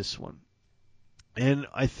than this one. And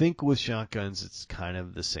I think with shotguns, it's kind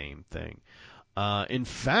of the same thing. In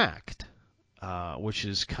fact, which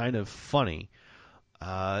is kind of funny,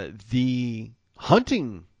 the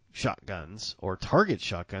hunting shotguns or target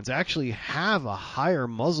shotguns actually have a higher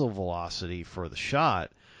muzzle velocity for the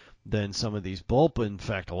shot than some of these bullpups. In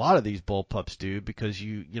fact, a lot of these bullpups do, because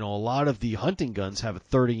a lot of the hunting guns have a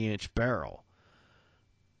 30-inch barrel,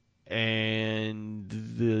 and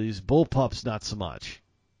these bullpups not so much.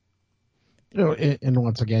 And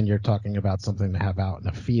once again, you're talking about something to have out in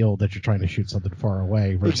a field that you're trying to shoot something far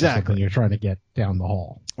away versus something you're trying to get down the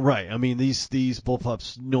hall. Right. I mean, these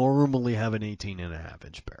bullpups normally have an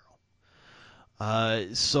 18.5-inch barrel.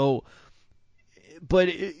 But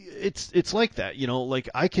it's like that, like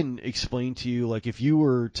I can explain to you, like if you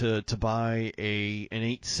were to buy an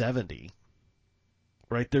 870,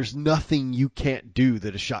 right? There's nothing you can't do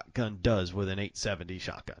that a shotgun does with an 870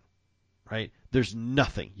 shotgun, right? There's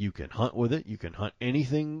nothing. You can hunt with it. You can hunt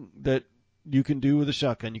anything that you can do with a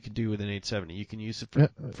shotgun. You can do with an 870. You can use it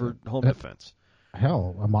for home defense.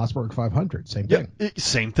 Hell, a Mossberg 500, same thing.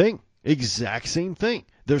 Same thing. Exact same thing.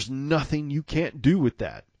 There's nothing you can't do with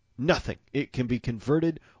that. Nothing. It can be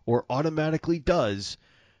converted or automatically does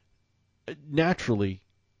naturally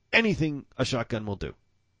anything a shotgun will do.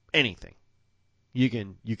 Anything. You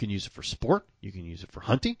can use it for sport. You can use it for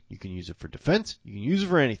hunting. You can use it for defense. You can use it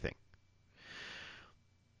for anything.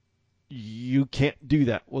 You can't do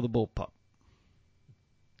that with a bullpup.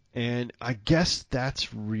 And I guess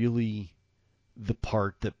that's really the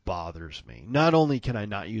part that bothers me. Not only can I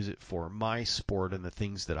not use it for my sport and the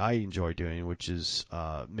things that I enjoy doing, which is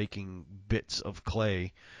making bits of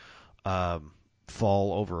clay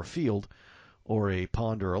fall over a field or a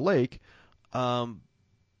pond or a lake,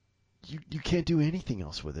 you can't do anything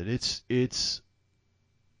else with it. It's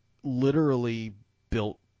literally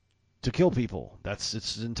built to kill people. That's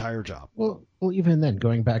its entire job. Well, even then,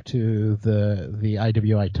 going back to the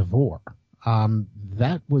IWI Tavor,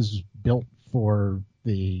 that was built for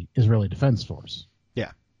the Israeli Defense Force.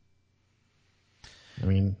 Yeah. I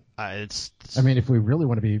mean, if we really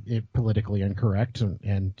want to be politically incorrect,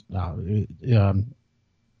 and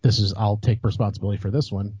I'll take responsibility for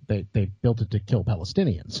this one. They built it to kill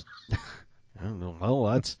Palestinians.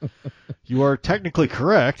 Well, you are technically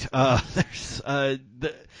correct. All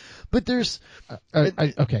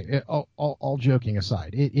joking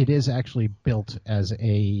aside, it is actually built as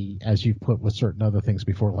you've put with certain other things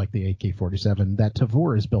before, like the AK-47. That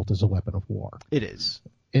Tavor is built as a weapon of war. It is.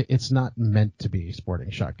 It's not meant to be a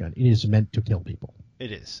sporting shotgun. It is meant to kill people.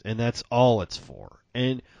 It is, and that's all it's for.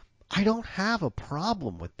 And I don't have a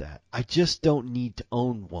problem with that. I just don't need to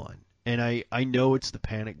own one. And I know it's the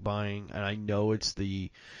panic buying, and I know it's the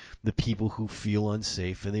people who feel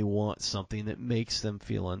unsafe, and they want something that makes them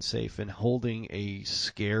feel unsafe. And holding a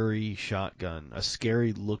scary shotgun, a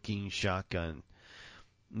scary-looking shotgun,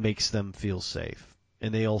 makes them feel safe.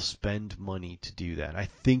 And they'll spend money to do that. I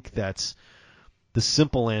think that's the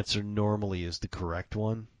simple answer. Normally is the correct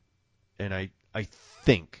one, and I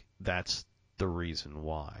think that's the reason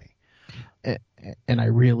why. And I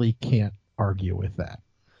really can't argue with that.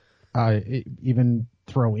 Even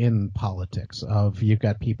throw in politics of you've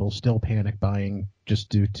got people still panic buying just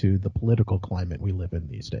due to the political climate we live in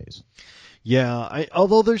these days. Yeah,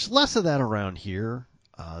 although there's less of that around here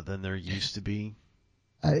than there used to be.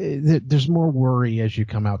 There's more worry as you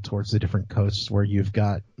come out towards the different coasts where you've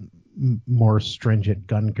got more stringent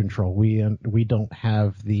gun control. We don't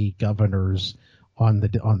have the governors on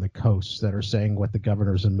the coasts that are saying what the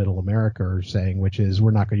governors in Middle America are saying, which is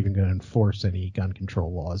we're not even going to enforce any gun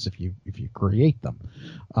control laws if you create them.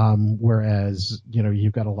 Whereas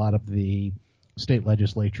you've got a lot of the state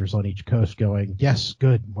legislatures on each coast going, yes,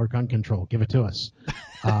 good, more gun control, give it to us.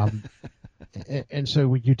 And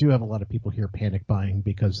so you do have a lot of people here panic buying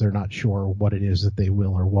because they're not sure what it is that they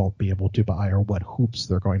will or won't be able to buy or what hoops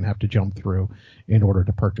they're going to have to jump through in order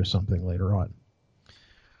to purchase something later on.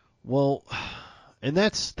 Well, and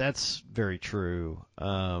that's very true.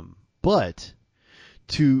 But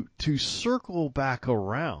to circle back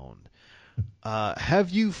around, have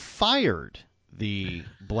you fired the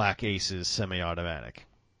Black Aces semi-automatic?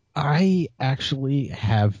 I actually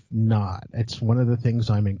have not. It's one of the things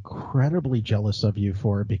I'm incredibly jealous of you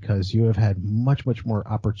for because you have had much, much more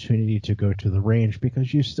opportunity to go to the range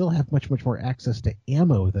because you still have much, much more access to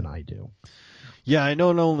ammo than I do. Yeah, I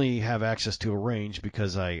don't only have access to a range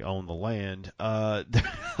because I own the land. I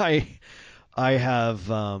have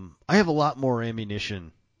a lot more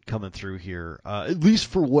ammunition coming through here, at least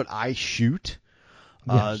for what I shoot,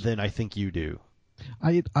 Yes. than I think you do.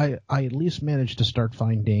 I at least managed to start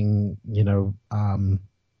finding 9mm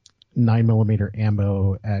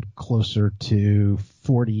ammo at closer to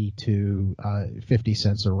 40 to 50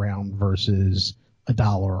 cents a round versus $1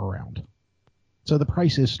 a round. So the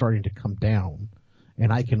price is starting to come down,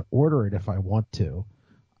 and I can order it if I want to.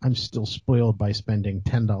 I'm still spoiled by spending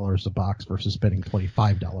 $10 a box versus spending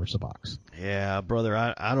 $25 a box. Yeah, brother,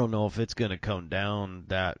 I don't know if it's going to come down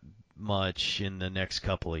that much in the next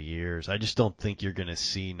couple of years. I just don't think you're going to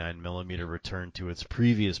see 9mm return to its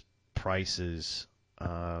previous prices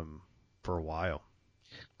for a while.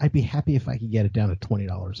 I'd be happy if I could get it down to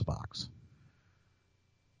 $20 a box.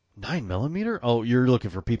 9mm? Oh, you're looking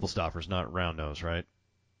for people stoppers, not round nose, right?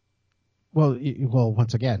 Well,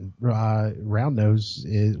 once again, round nose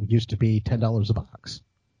used to be $10 a box.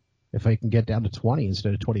 If I can get down to 20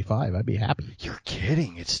 instead of 25, I'd be happy. You're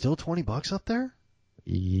kidding? It's still $20 up there?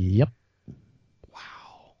 Yep.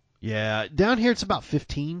 Wow. Yeah, down here it's about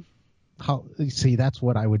 15. See, that's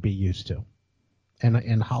what I would be used to.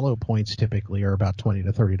 And hollow points typically are about $20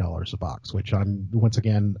 to $30 a box, which I'm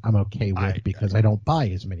okay with because I don't buy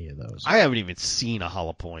as many of those. I haven't even seen a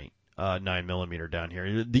hollow point 9mm down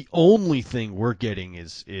here. The only thing we're getting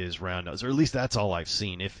is round nose, or at least that's all I've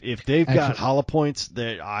seen. If they've got hollow points,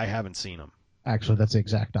 that I haven't seen them. Actually, that's the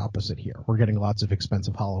exact opposite here. We're getting lots of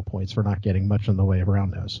expensive hollow points. We're not getting much in the way of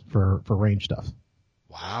round nose for range stuff.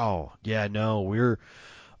 Wow. Yeah. No, we've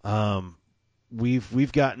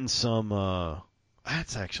gotten some.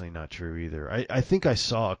 That's actually not true either. I think I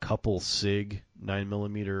saw a couple SIG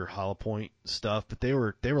 9mm hollow point stuff, but they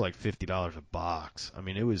were like $50 a box. I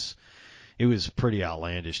mean, it was pretty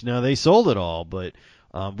outlandish. Now they sold it all, but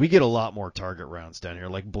we get a lot more target rounds down here,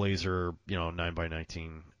 like Blazer,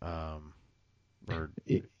 9x19.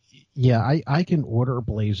 I can order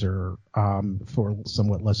Blazer for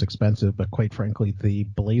somewhat less expensive, but quite frankly, the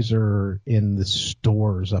Blazer in the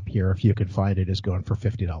stores up here, if you can find it, is going for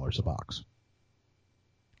 $50 a box.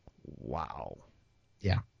 Wow.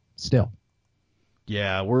 Yeah. Still.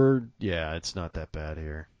 Yeah, it's not that bad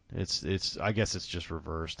here. It's I guess it's just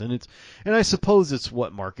reversed, and I suppose it's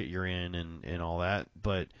what market you're in and all that,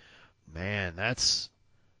 but man, that's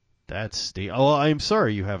I'm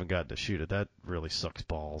sorry you haven't gotten to shoot it. That really sucks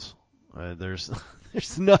balls. There's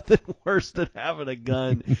nothing worse than having a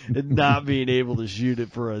gun and not being able to shoot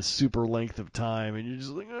it for a super length of time, and you're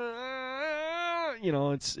just like,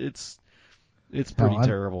 it's pretty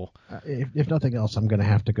terrible. If nothing else, I'm going to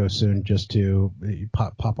have to go soon just to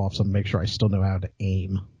pop off some, make sure I still know how to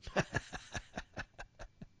aim.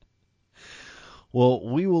 Well,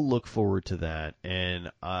 we will look forward to that,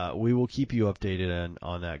 and we will keep you updated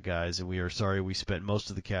on that, guys. And we are sorry we spent most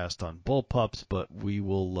of the cast on bullpups, but we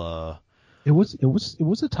will. It was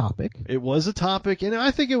a topic. It was a topic, and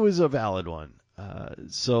I think it was a valid one.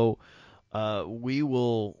 So we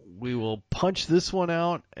will punch this one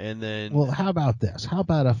out, and then. Well, how about this? How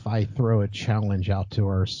about if I throw a challenge out to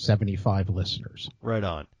our 75 listeners? Right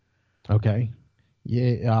on. Okay.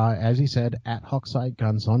 Yeah. As he said, at Hawkseye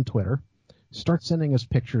Guns on Twitter. Start sending us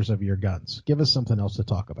pictures of your guns. Give us something else to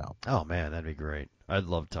talk about. Oh, man, that'd be great. I'd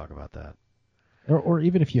love to talk about that. Or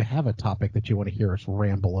even if you have a topic that you want to hear us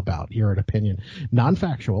ramble about, hear an opinion.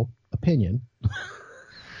 Non-factual opinion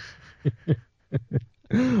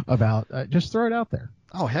about, just throw it out there.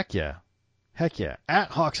 Oh, heck yeah. Heck yeah. At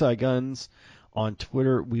Hawkseye Guns on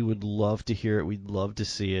Twitter. We would love to hear it. We'd love to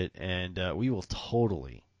see it. And we will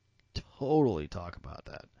totally totally talk about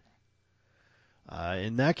that.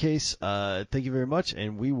 In that case, thank you very much,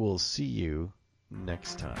 and we will see you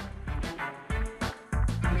next time.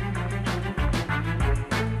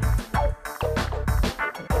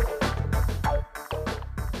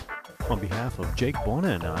 On behalf of Jake Buona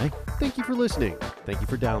and I, thank you for listening. Thank you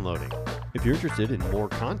for downloading. If you're interested in more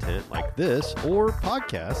content like this or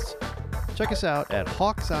podcasts, check us out at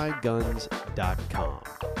hawkeyeguns.com.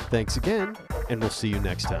 Thanks again, and we'll see you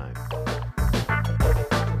next time.